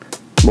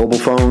Mobile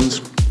phones,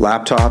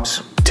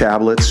 laptops,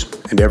 tablets,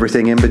 and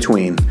everything in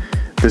between.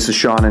 This is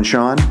Sean and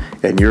Sean,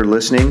 and you're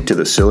listening to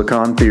the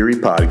Silicon Theory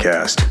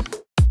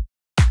Podcast.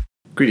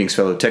 Greetings,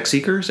 fellow tech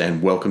seekers,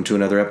 and welcome to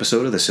another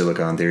episode of the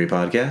Silicon Theory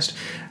Podcast.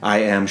 I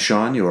am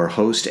Sean, your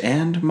host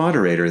and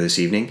moderator this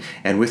evening,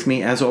 and with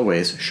me, as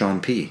always,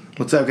 Sean P.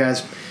 What's up,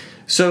 guys?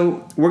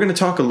 So, we're going to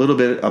talk a little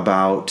bit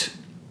about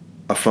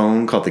a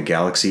phone called the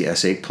Galaxy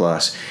S8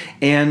 Plus,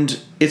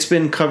 and it's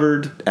been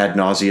covered ad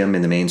nauseum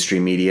in the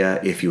mainstream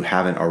media. If you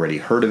haven't already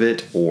heard of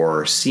it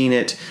or seen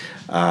it,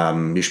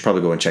 you should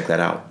probably go and check that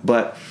out.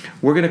 But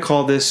we're going to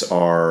call this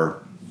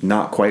our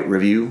not quite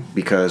review,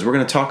 because we're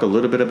going to talk a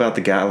little bit about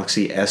the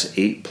Galaxy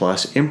S8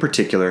 Plus in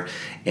particular,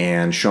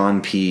 and Sean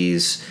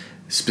P's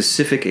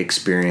specific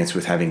experience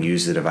with having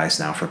used the device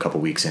now for a couple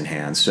weeks in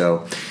hand.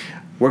 So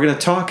we're going to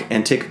talk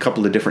and take a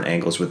couple of different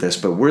angles with this,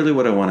 but really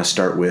what I want to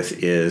start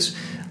with is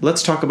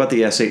let's talk about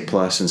the S8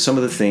 Plus and some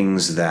of the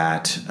things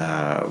that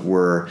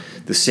were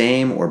the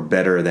same or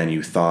better than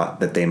you thought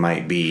that they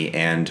might be.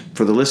 And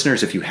for the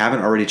listeners, if you haven't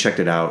already checked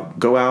it out,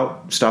 go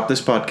out, stop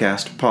this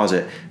podcast, pause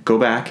it, go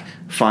back,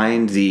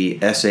 find the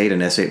S8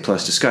 and S8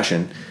 Plus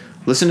discussion,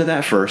 listen to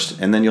that first,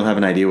 and then you'll have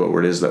an idea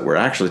what it is that we're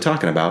actually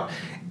talking about.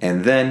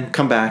 And then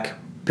come back,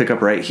 pick up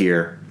right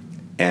here,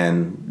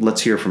 and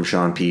let's hear from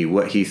Sean P.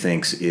 what he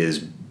thinks is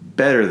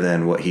better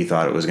than what he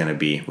thought it was going to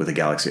be with the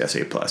Galaxy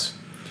S8 Plus.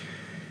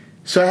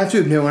 So I have to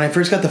admit, when I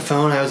first got the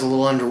phone, I was a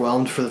little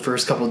underwhelmed for the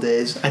first couple of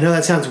days. I know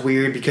that sounds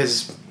weird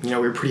because, we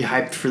were pretty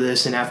hyped for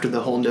this, and after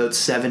the whole Note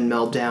 7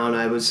 meltdown,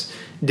 I was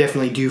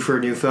definitely due for a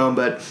new phone.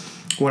 But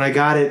when I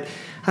got it,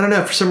 I don't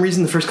know, for some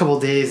reason the first couple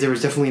of days there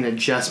was definitely an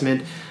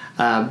adjustment.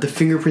 The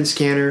fingerprint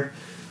scanner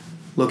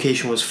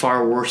location was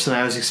far worse than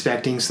I was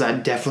expecting, so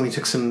that definitely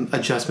took some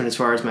adjustment as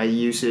far as my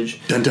usage.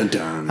 Dun dun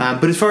dun.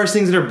 But as far as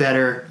things that are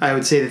better, I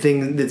would say the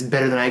thing that's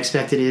better than I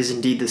expected is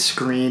indeed the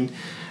screen.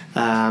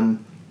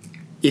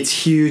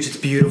 It's huge, it's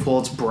beautiful,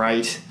 it's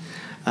bright.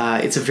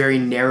 It's a very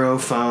narrow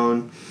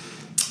phone.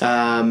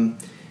 And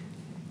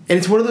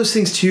it's one of those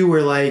things too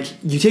where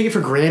you take it for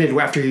granted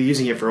after you're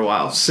using it for a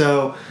while.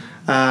 So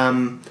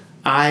for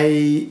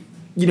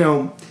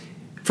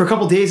a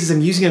couple days as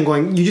I'm using it, I'm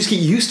going, you just get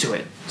used to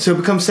it. So it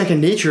becomes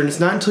second nature, and it's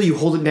not until you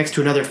hold it next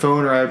to another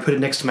phone, or I would put it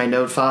next to my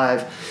Note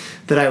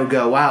 5, that I would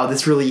go, wow,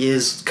 this really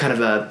is kind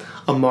of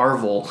a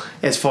marvel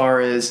as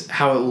far as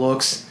how it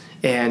looks.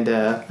 And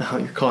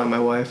you're calling my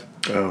wife.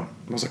 Oh,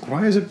 I was like,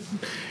 why is it?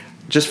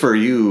 Just for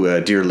you,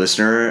 dear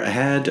listener, I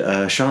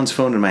had Sean's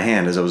phone in my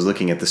hand as I was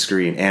looking at the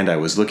screen, and I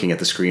was looking at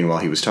the screen while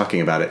he was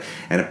talking about it,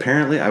 and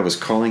apparently I was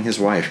calling his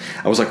wife.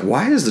 I was like,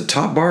 why is the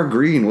top bar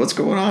green? What's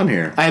going on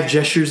here? I have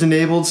gestures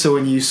enabled, so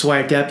when you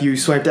swiped up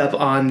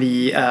on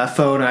the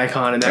phone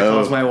icon, and that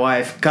calls my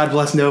wife. God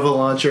bless Nova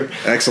Launcher.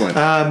 Excellent.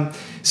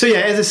 So yeah,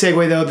 as a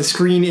segue though, the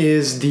screen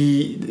is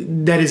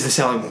the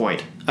selling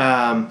point.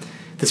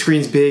 The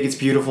screen's big, it's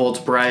beautiful, it's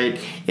bright,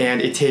 and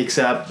it takes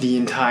up the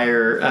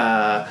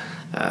entire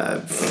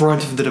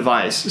front of the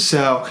device.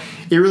 So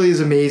it really is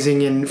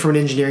amazing, and from an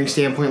engineering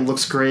standpoint, it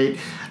looks great.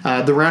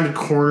 The rounded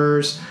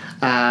corners,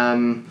 I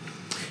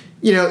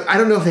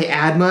don't know if they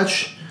add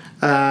much,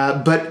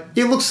 but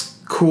it looks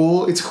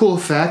cool. It's a cool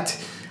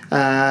effect.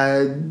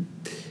 The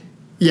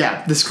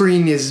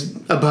screen is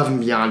above and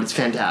beyond. It's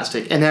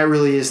fantastic, and that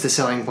really is the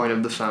selling point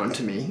of the phone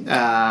to me.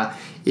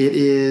 It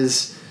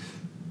is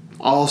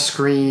all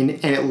screen,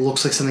 and it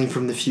looks like something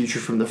from the future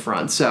from the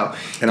front. So,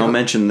 and I'll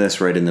mention this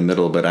right in the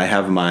middle, but I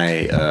have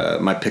my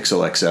my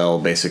Pixel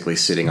XL basically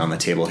sitting on the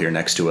table here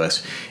next to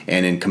us,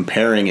 and in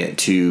comparing it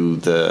to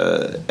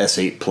the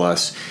S8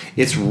 Plus,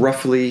 it's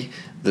roughly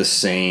the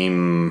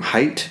same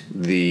height.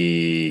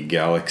 The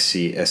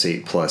Galaxy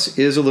S8 Plus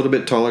is a little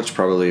bit taller. It's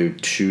probably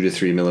 2 to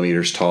 3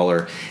 millimeters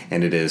taller,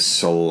 and it is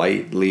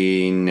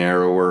slightly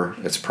narrower.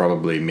 It's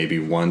probably maybe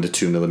 1 to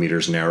 2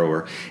 millimeters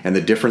narrower. And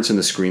the difference in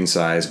the screen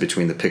size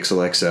between the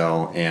Pixel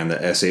XL and the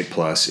S8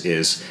 Plus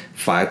is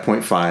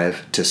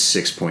 5.5 to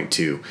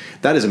 6.2.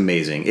 That is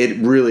amazing. It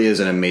really is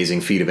an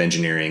amazing feat of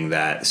engineering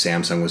that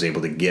Samsung was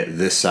able to get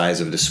this size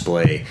of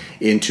display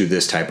into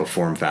this type of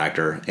form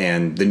factor,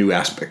 and the new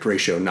aspect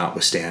ratio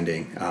notwithstanding.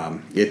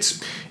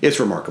 It's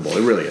remarkable.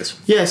 It really is.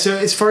 Yeah, so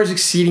as far as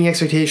exceeding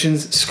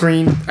expectations,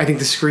 I think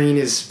the screen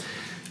is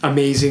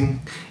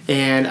amazing.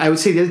 And I would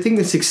say the other thing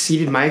that's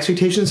exceeded my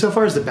expectations so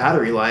far is the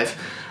battery life.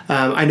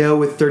 I know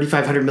with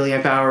 3,500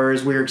 milliamp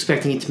hours, we were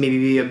expecting it to maybe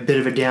be a bit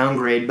of a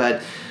downgrade,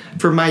 but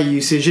for my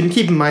usage, and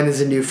keep in mind this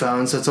is a new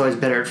phone, so it's always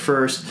better at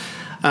first,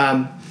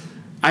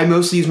 I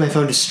mostly use my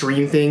phone to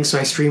stream things. So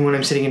I stream when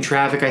I'm sitting in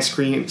traffic. I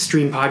stream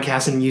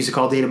podcasts and music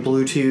all day to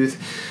Bluetooth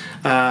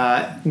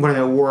when I'm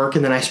at work,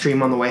 and then I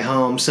stream on the way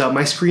home. So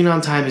my screen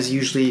on time is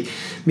usually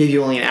maybe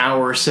only an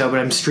hour or so, but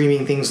I'm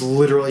streaming things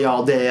literally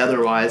all day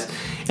otherwise.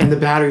 And the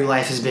battery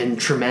life has been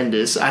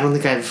tremendous. I don't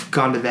think I've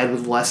gone to bed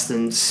with less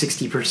than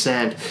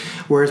 60%,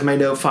 whereas my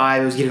Note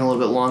 5 was getting a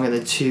little bit long in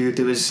the tooth.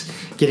 It was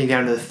getting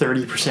down to the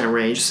 30%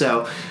 range.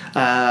 So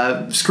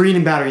screen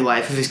and battery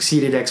life have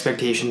exceeded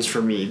expectations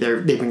for me.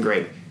 They've been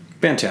great.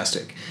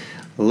 Fantastic.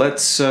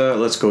 Let's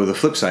go to the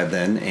flip side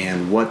then,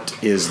 and what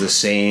is the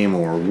same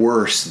or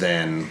worse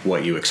than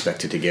what you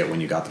expected to get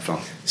when you got the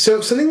phone? So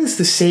something that's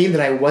the same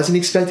that I wasn't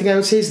expecting, I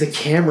would say, is the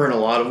camera in a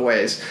lot of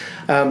ways.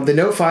 The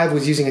Note 5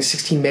 was using a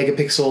 16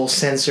 megapixel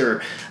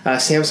sensor.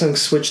 Samsung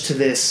switched to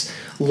this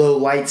low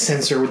light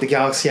sensor with the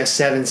Galaxy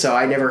S7, so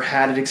I never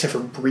had it except for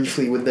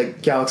briefly with the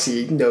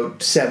Galaxy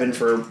Note 7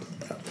 for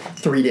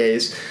 3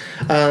 days.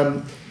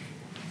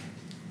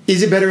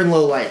 Is it better in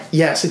low light?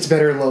 Yes, it's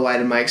better in low light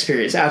in my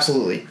experience.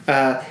 Absolutely.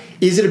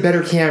 Is it a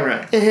better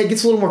camera? It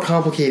gets a little more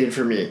complicated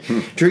for me.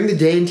 During the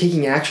day and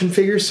taking action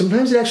figures,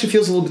 sometimes it actually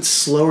feels a little bit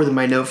slower than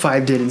my Note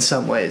 5 did in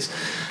some ways.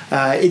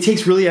 It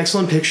takes really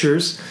excellent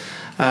pictures,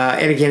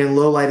 and again, in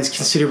low light is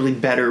considerably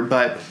better,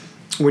 but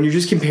when you're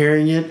just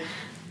comparing it,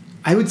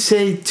 I would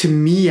say to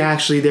me,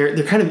 actually,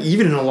 they're kind of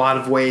even in a lot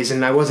of ways,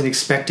 and I wasn't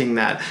expecting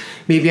that.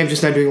 Maybe I'm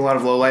just not doing a lot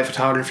of low light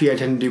photography. I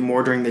tend to do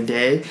more during the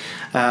day,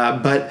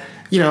 but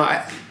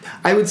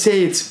I would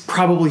say it's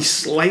probably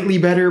slightly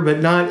better, but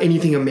not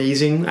anything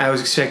amazing. I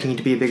was expecting it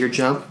to be a bigger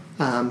jump,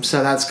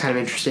 so that's kind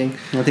of interesting.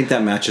 I think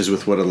that matches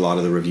with what a lot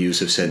of the reviews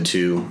have said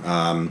too.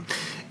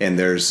 And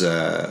there's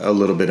a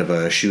little bit of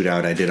a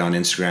shootout I did on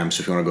Instagram,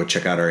 so if you want to go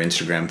check out our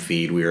Instagram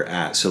feed, we are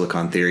at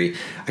Silicon Theory.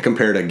 I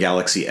compared a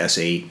Galaxy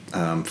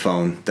S8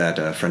 phone that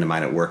a friend of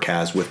mine at work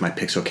has with my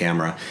Pixel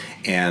camera,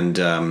 and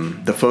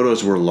the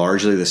photos were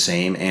largely the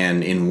same,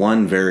 and in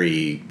one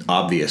very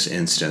obvious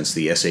instance,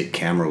 the S8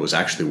 camera was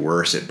actually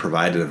worse. It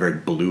provided a very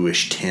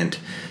bluish tint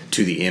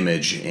to the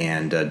image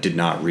and did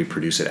not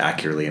reproduce it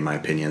accurately, in my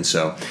opinion.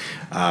 So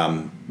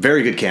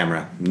very good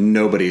camera.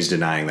 Nobody's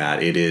denying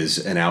that. It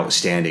is an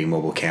outstanding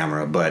mobile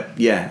camera. But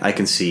yeah, I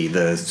can see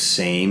the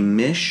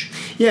same-ish.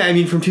 Yeah, I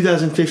mean, from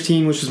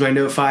 2015, which was my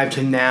Note 5,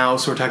 to now,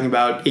 so we're talking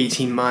about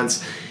 18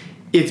 months,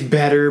 it's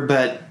better,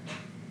 but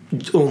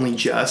only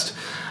just.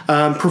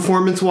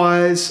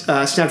 Performance-wise,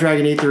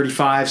 Snapdragon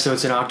 835, so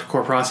it's an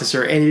octa-core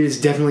processor, and it is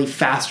definitely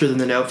faster than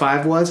the Note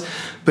 5 was.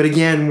 But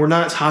again, we're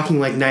not talking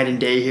like night and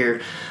day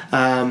here.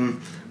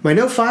 My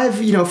Note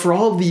 5, for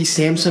all of the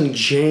Samsung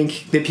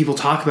jank that people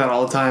talk about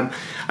all the time,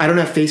 I don't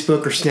have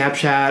Facebook or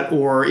Snapchat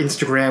or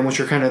Instagram, which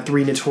are kind of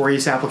 3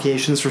 notorious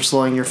applications for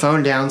slowing your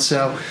phone down.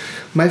 So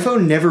my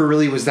phone never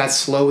really was that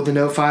slow with the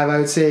Note 5, I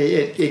would say.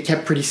 It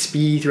kept pretty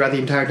speedy throughout the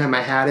entire time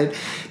I had it.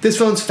 This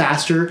phone's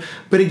faster,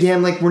 but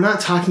again, we're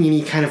not talking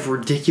any kind of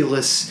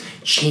ridiculous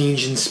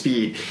change in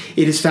speed.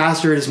 It is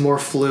faster, it is more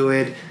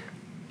fluid.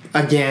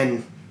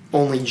 Again,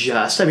 only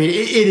just. I mean,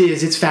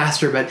 it's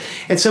faster, but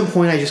at some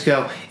point I just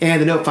go,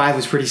 and the Note 5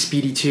 was pretty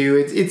speedy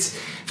too. It's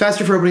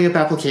faster for opening up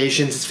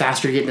applications, it's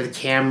faster to get into the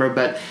camera,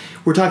 but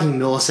we're talking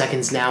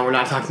milliseconds now, we're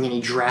not talking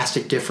any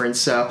drastic difference.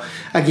 So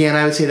again,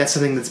 I would say that's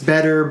something that's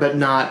better, but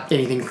not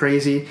anything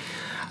crazy.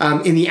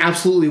 In the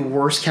absolutely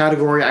worst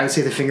category, I would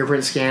say the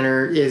fingerprint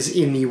scanner is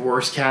in the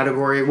worst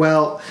category.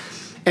 Well,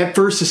 at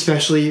first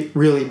especially,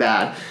 really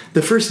bad.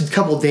 The first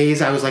couple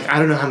days, I was like, I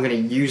don't know how I'm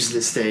going to use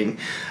this thing.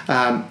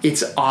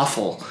 It's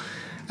awful.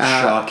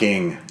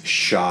 Shocking.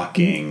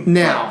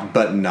 Now.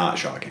 But not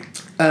shocking.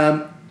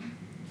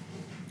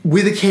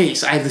 With a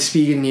case, I have the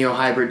Spigen Neo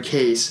Hybrid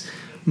case.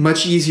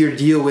 Much easier to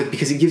deal with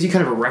because it gives you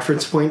kind of a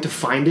reference point to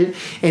find it.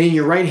 And in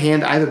your right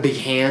hand, I have a big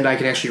hand. I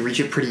can actually reach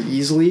it pretty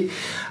easily.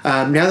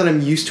 Now that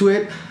I'm used to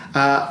it,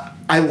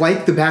 I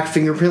like the back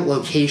fingerprint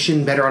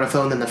location better on a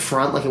phone than the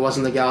front, like it was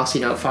in the Galaxy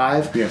Note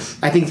 5. Yes.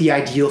 I think the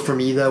ideal for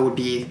me, though, would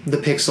be the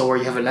Pixel, where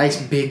you have a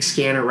nice big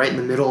scanner right in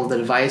the middle of the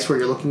device where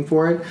you're looking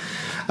for it.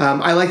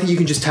 I like that you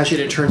can just touch it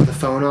and turn the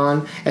phone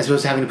on, as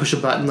opposed to having to push a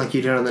button like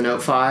you did on the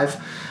Note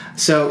 5.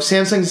 So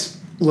Samsung's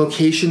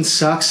location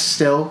sucks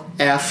still,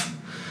 F.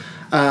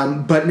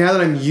 But now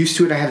that I'm used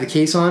to it and I have the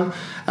case on,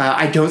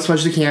 I don't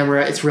smudge the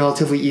camera. It's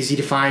relatively easy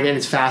to find and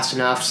it's fast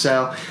enough,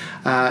 so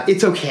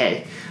it's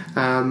okay.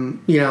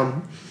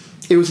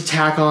 It was a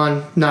tack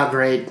on, not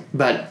great,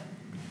 but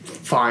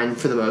fine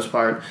for the most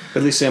part.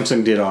 At least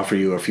Samsung did offer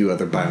you a few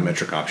other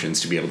biometric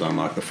options to be able to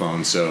unlock the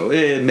phone, so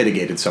it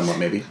mitigated somewhat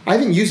maybe. I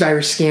haven't used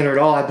Iris Scanner at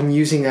all. I've been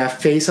using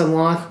Face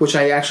Unlock, which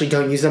I actually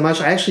don't use that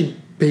much. I actually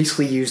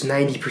basically use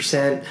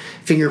 90%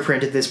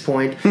 fingerprint at this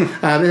point. And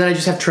then I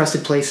just have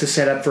trusted places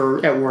set up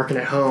for at work and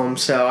at home,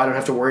 so I don't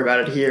have to worry about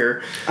it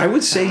here. I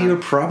would say you're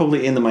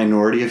probably in the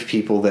minority of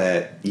people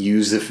that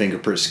use the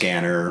fingerprint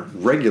scanner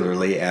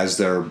regularly as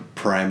their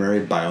primary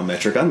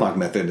biometric unlock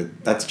method.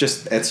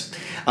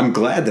 I'm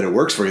glad that it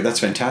works for you. That's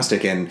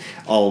fantastic. And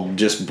I'll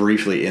just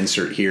briefly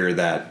insert here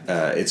that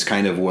it's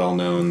kind of well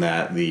known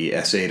that the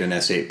S8 and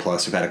S8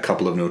 Plus have had a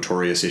couple of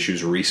notorious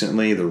issues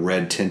recently, the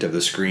red tint of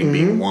the screen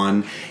being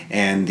one,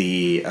 and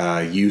the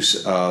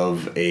use of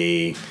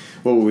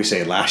what would we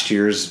say, last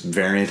year's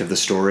variant of the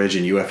storage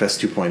in UFS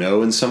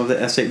 2.0 in some of the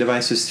S8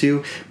 devices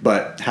too.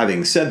 But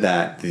having said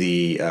that,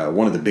 the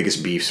one of the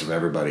biggest beefs of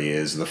everybody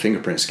is the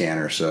fingerprint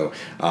scanner. So,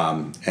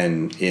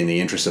 and in the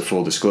interest of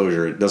full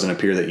disclosure, it doesn't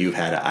appear that you've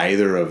had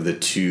either of the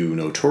two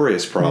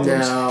notorious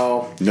problems.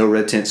 No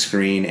red tint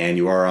screen, and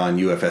you are on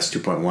UFS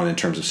 2.1 in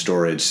terms of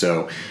storage.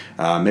 So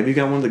maybe you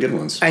got one of the good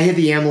ones. I hit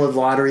the AMOLED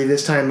lottery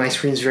this time. My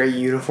screen's very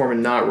uniform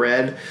and not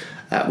red.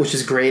 which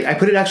is great. I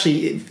put it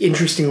actually,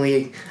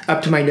 interestingly,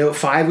 up to my Note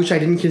 5, which I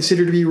didn't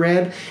consider to be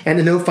red, and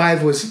the Note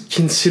 5 was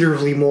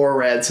considerably more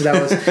red, so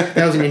that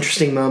was an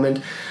interesting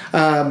moment.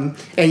 And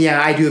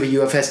yeah, I do have a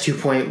UFS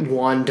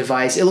 2.1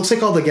 device. It looks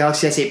like all the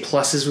Galaxy S8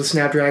 Pluses with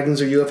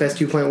Snapdragons are UFS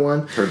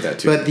 2.1. Heard that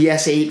too. But the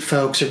S8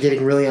 folks are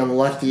getting really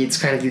unlucky.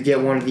 It's kind of you get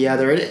one or the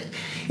other.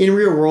 In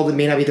real world, it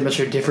may not be that much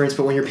of a difference,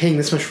 but when you're paying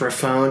this much for a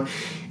phone,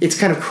 it's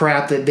kind of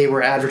crap that they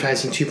were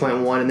advertising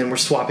 2.1 and then we're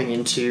swapping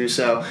in 2.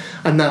 So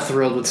I'm not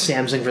thrilled with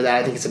Samsung for that.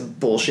 I think it's a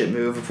bullshit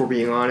move, if we're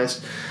being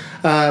honest.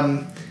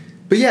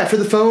 But yeah, for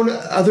the phone,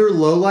 other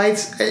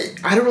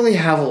lowlights, I don't really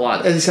have a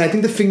lot. As I said, I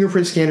think the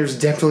fingerprint scanner is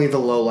definitely the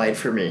low light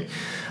for me.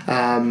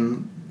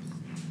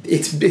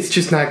 It's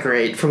just not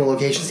great from a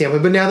location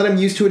standpoint. But now that I'm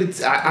used to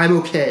it, I'm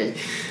okay.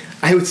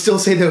 I would still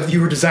say, though, if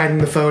you were designing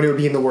the phone, it would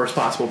be in the worst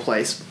possible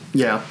place,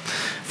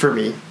 for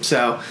me.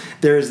 So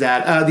there's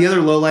that. The other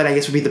low light, I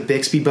guess, would be the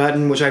Bixby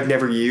button, which I've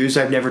never used.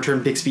 I've never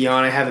turned Bixby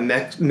on. I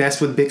haven't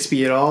messed with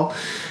Bixby at all.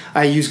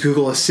 I use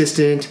Google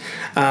Assistant.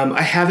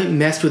 I haven't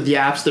messed with the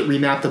apps that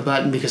remap the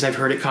button because I've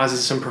heard it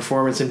causes some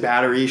performance and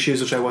battery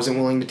issues, which I wasn't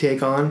willing to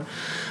take on.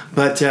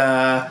 But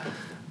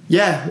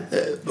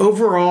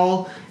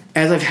overall,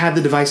 as I've had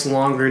the device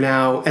longer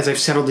now, as I've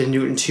settled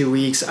into it in 2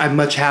 weeks, I'm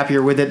much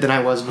happier with it than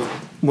I was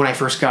when I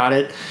first got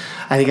it.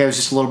 I think I was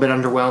just a little bit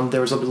underwhelmed. There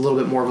was a little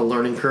bit more of a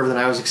learning curve than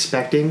I was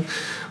expecting.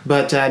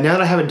 But now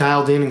that I have it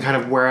dialed in and kind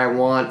of where I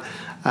want,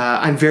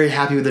 I'm very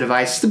happy with the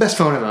device. It's the best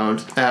phone I've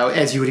owned.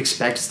 As you would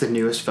expect, it's the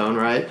newest phone,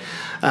 right?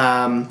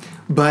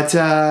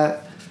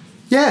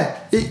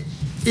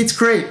 It's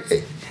great.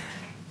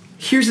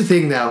 Here's the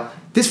thing, though.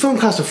 This phone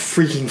costs a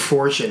freaking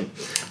fortune.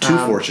 2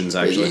 fortunes,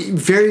 actually.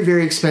 Very,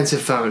 very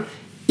expensive phone.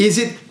 Is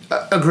it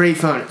a great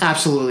phone?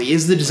 Absolutely.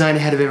 Is the design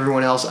ahead of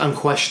everyone else?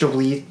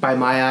 Unquestionably, by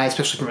my eye,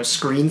 especially from a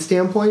screen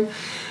standpoint.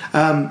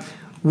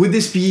 Would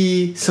this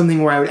be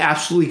something where I would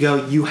absolutely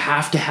go, you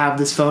have to have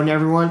this phone,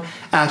 everyone?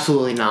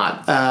 Absolutely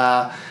not.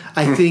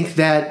 I think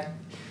that,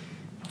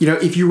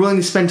 if you're willing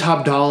to spend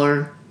top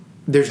dollar,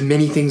 there's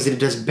many things that it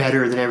does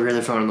better than every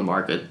other phone on the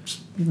market.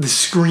 The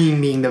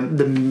screen being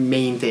the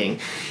main thing.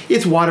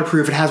 It's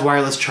waterproof. It has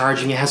wireless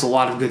charging. It has a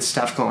lot of good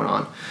stuff going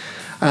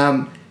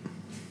on.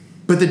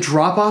 But the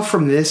drop-off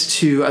from this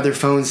to other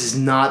phones is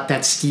not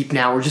that steep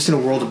now. We're just in a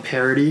world of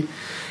parity.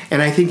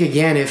 And I think,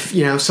 again, if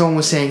someone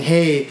was saying,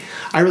 hey,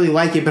 I really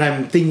like it, but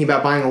I'm thinking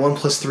about buying a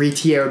OnePlus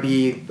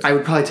 3T, I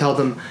would probably tell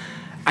them,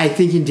 I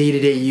think in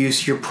day-to-day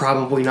use, you're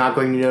probably not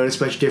going to notice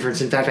much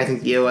difference. In fact, I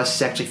think the OS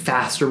is actually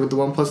faster with the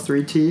OnePlus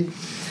 3T.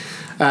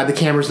 The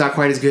camera's not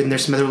quite as good, and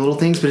there's some other little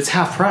things, but it's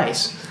half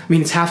price. I mean,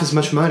 it's half as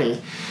much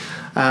money,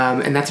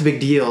 and that's a big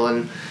deal.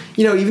 And,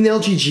 even the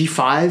LG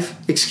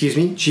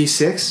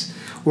G6,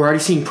 we're already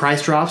seeing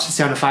price drops. It's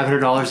down to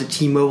 $500 at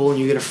T-Mobile, and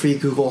you get a free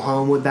Google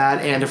Home with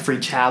that and a free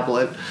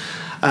tablet.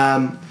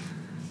 I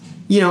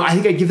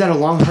think I'd give that a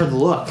long, hard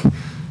look.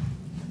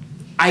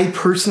 I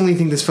personally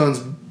think this phone's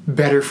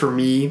better for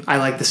me. I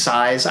like the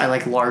size. I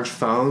like large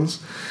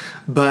phones.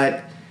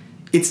 But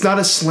it's not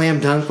a slam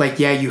dunk like,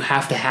 yeah, you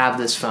have to have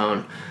this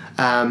phone.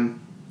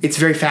 It's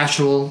very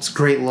fashionable. It's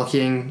great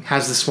looking.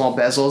 Has the small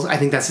bezels. I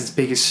think that's its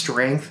biggest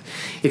strength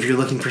if you're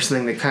looking for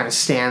something that kind of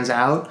stands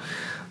out.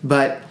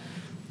 But,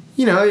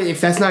 if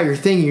that's not your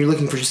thing and you're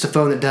looking for just a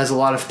phone that does a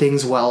lot of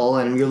things well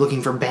and you're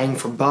looking for bang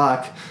for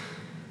buck,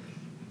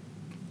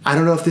 I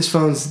don't know if this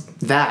phone's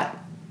that.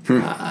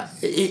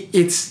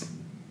 It's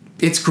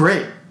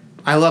great.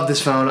 I love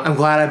this phone. I'm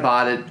glad I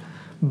bought it.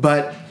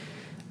 But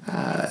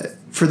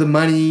for the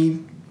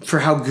money, for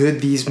how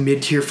good these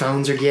mid-tier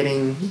phones are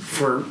getting,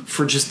 for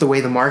just the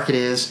way the market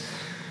is,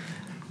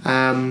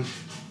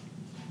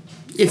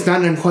 it's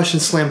not an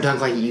unquestioned slam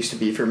dunk like it used to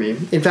be for me.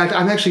 In fact,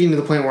 I'm actually getting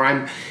to the point where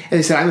as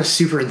I said, I'm a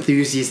super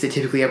enthusiast that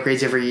typically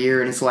upgrades every year,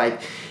 and it's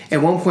like,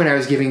 at one point I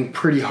was giving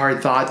pretty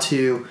hard thought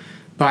to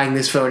buying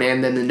this phone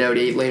and then the Note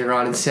 8 later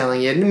on and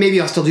selling it, and maybe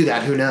I'll still do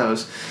that, who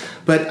knows.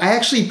 But I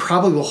actually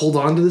probably will hold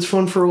on to this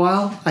phone for a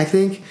while, I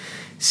think.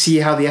 See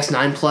how the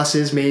S9 Plus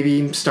is,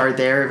 maybe start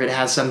there if it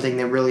has something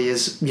that really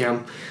is,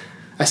 a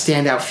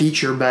standout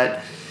feature.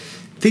 But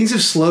things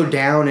have slowed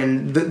down,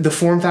 and the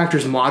form factor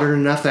is modern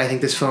enough that I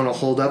think this phone will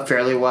hold up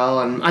fairly well,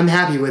 and I'm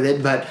happy with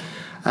it. But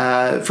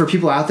for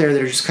people out there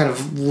that are just kind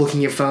of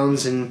looking at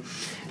phones and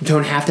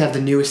don't have to have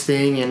the newest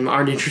thing and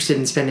aren't interested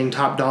in spending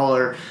top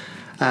dollar,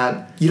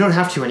 you don't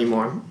have to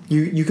anymore.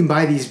 You can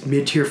buy these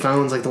mid-tier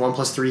phones like the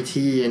OnePlus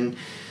 3T and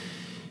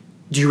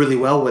do really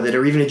well with it,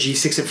 or even a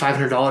G6 at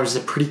 $500 is a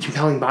pretty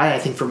compelling buy, I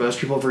think, for most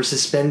people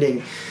versus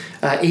spending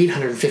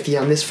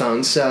 $850 on this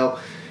phone. So,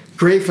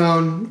 great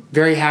phone,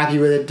 very happy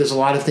with it, does a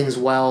lot of things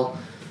well,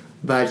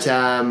 but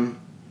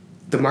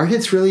the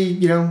market's really,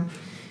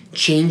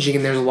 changing,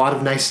 and there's a lot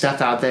of nice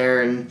stuff out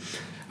there, and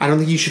I don't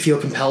think you should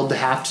feel compelled to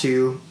have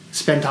to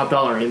spend top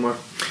dollar anymore.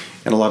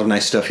 And a lot of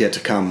nice stuff yet to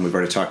come. We've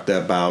already talked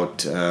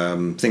about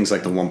things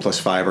like the OnePlus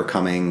 5 are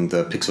coming,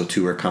 the Pixel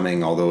 2 are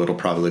coming, although it'll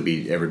probably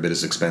be every bit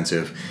as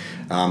expensive.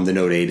 The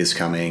Note 8 is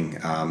coming.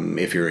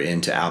 If you're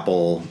into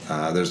Apple,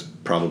 there's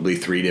probably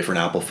 3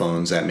 different Apple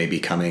phones that may be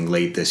coming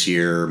late this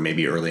year,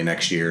 maybe early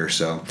next year.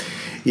 So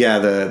Yeah,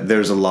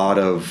 there's a lot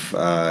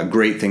of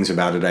great things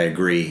about it. I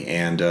agree,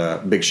 and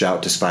big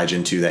shout to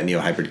Spigen too. That Neo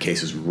Hybrid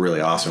case is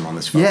really awesome on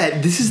this phone. Yeah,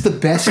 this is the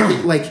best.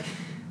 Like,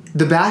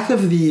 the back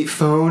of the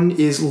phone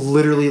is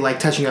literally like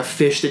touching a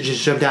fish that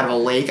just jumped out of a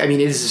lake. I mean,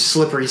 it is the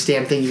slipperiest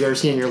damn thing you've ever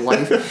seen in your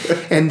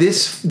life. And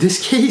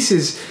this case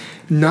is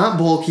not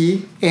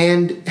bulky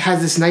and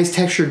has this nice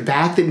textured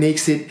back that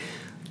makes it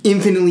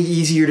infinitely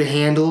easier to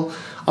handle.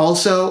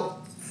 Also,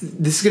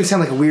 this is going to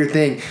sound like a weird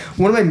thing.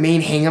 One of my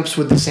main hangups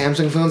with the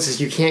Samsung phones is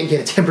you can't get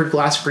a tempered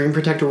glass screen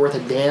protector worth a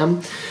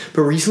damn.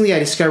 But recently I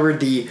discovered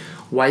the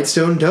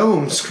Whitestone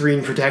Dome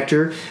screen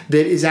protector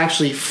that is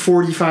actually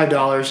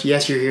 $45.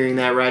 Yes, you're hearing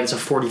that right. It's a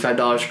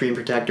 $45 screen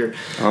protector.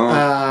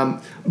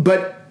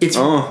 But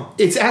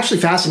it's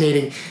actually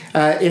fascinating.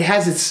 It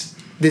has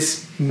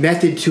this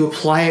method to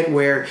apply it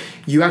where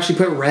you actually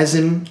put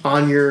resin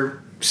on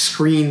your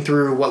screen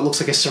through what looks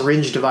like a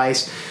syringe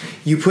device.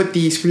 You put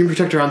the screen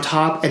protector on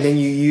top, and then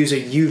you use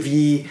a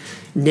UV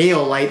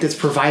nail light that's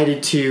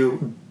provided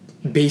to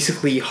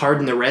basically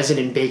harden the resin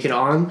and bake it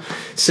on.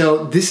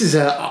 So this is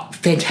a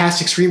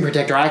fantastic screen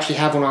protector. I actually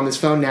have one on this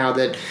phone now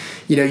that,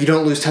 you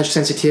don't lose touch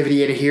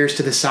sensitivity. It adheres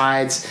to the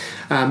sides.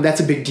 That's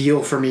a big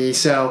deal for me.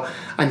 So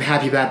I'm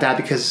happy about that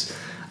because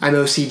I'm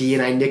OCD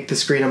and I nicked the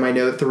screen on my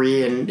Note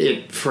 3 and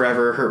it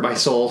forever hurt my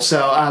soul.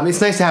 So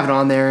it's nice to have it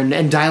on there,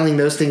 and dialing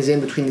those things in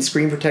between the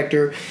screen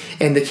protector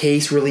and the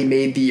case really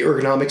made the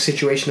ergonomic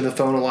situation of the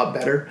phone a lot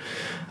better.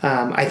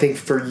 I think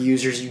for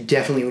users, you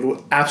definitely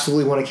would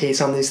absolutely want a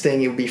case on this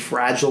thing. It would be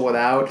fragile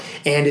without,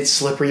 and it's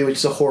slippery, which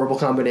is a horrible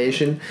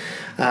combination.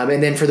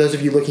 And then for those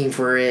of you looking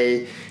for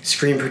a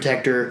screen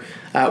protector,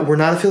 we're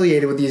not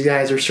affiliated with these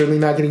guys. We're certainly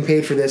not getting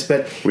paid for this,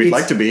 but we'd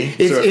like to be.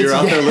 So if you're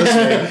out there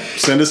listening,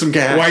 send us some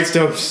cash.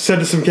 Whitestone,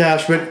 send us some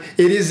cash. But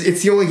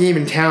it's the only game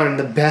in town and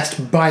the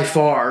best by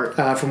far,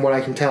 from what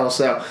I can tell.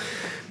 So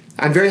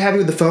I'm very happy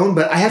with the phone,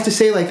 but I have to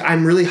say,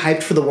 I'm really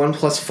hyped for the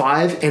OnePlus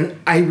 5, and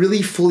I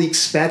really fully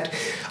expect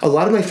a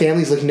lot of my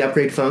family's looking to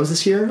upgrade phones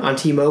this year on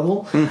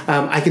T-Mobile.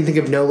 I can think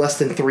of no less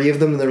than 3 of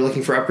them that are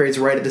looking for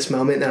upgrades right at this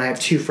moment, and then I have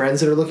 2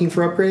 friends that are looking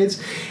for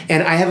upgrades,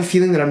 and I have a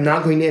feeling that I'm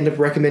not going to end up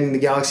recommending the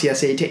Galaxy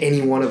S8 to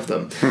any one of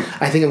them.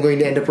 I think I'm going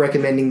to end up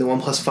recommending the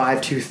OnePlus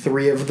 5 to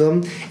 3 of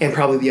them, and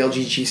probably the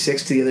LG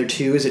G6 to the other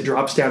 2 as it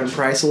drops down in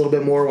price a little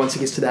bit more once it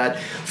gets to that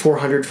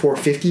 $400,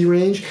 $450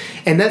 range,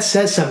 and that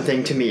says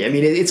something to me. I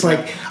mean, it's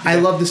like, I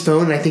love this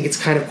phone, and I think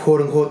it's kind of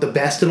quote-unquote the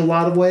best in a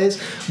lot of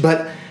ways,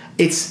 but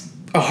it's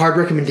a hard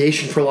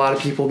recommendation for a lot of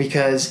people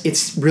because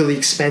it's really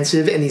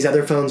expensive, and these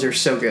other phones are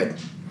so good.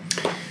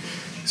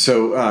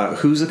 So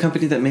who's the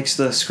company that makes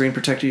the screen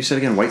protector you said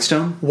again?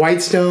 Whitestone?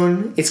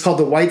 Whitestone. It's called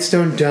the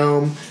Whitestone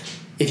Dome.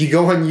 If you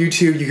go on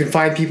YouTube, you can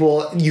find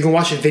people, you can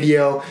watch a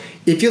video.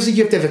 It feels like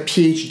you have to have a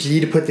PhD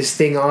to put this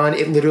thing on.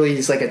 It literally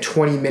is like a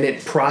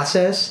 20-minute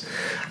process.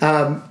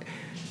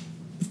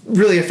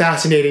 Really a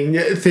fascinating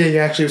thing,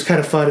 actually. It was kind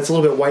of fun. It's a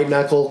little bit white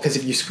knuckle because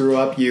if you screw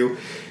up your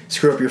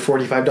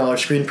 $45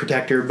 screen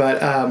protector,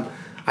 but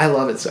I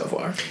love it so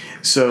far.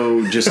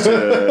 So just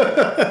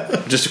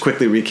to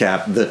quickly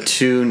recap, the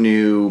 2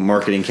 new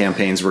marketing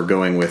campaigns we're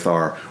going with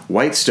are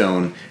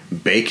Whitestone,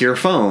 bake your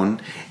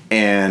phone,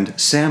 and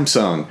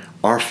Samsung,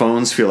 our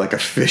phones feel like a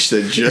fish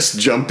that just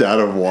jumped out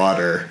of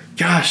water.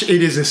 Gosh,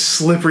 it is a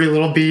slippery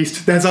little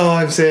beast. That's all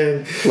I'm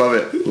saying. Love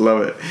it.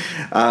 Love it.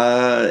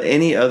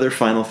 Any other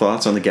final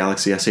thoughts on the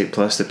Galaxy S8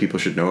 Plus that people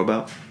should know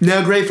about?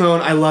 No, great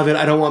phone. I love it.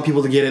 I don't want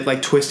people to get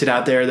it twisted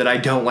out there that I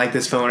don't like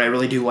this phone. I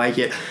really do like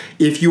it.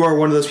 If you are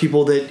one of those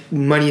people that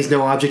money is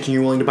no object and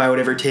you're willing to buy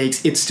whatever it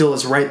takes, it still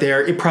is right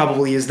there. It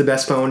probably is the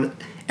best phone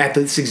at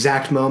this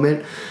exact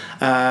moment.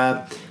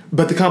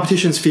 But the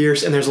competition's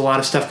fierce, and there's a lot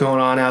of stuff going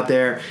on out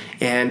there.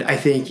 And I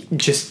think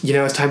just,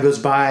 as time goes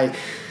by,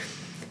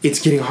 it's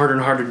getting harder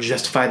and harder to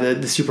justify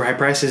the super high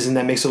prices, and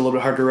that makes it a little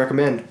bit harder to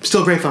recommend.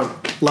 Still a great phone.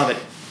 Love it.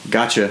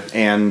 Gotcha.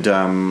 And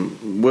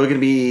we're going to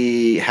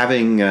be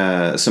having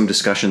some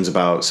discussions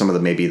about some of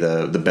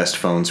the best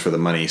phones for the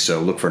money.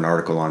 So look for an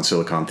article on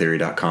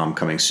silicontheory.com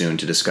coming soon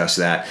to discuss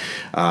that,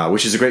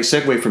 which is a great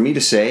segue for me to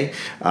say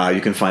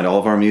you can find all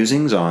of our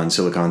musings on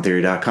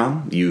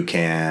silicontheory.com. You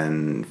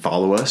can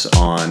follow us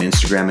on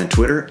Instagram and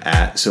Twitter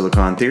at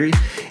Silicon Theory,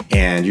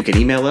 and you can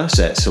email us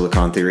at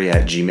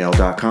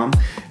silicontheory@gmail.com.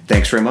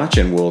 Thanks very much,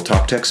 and we'll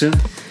talk tech soon.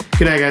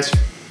 Good night, guys.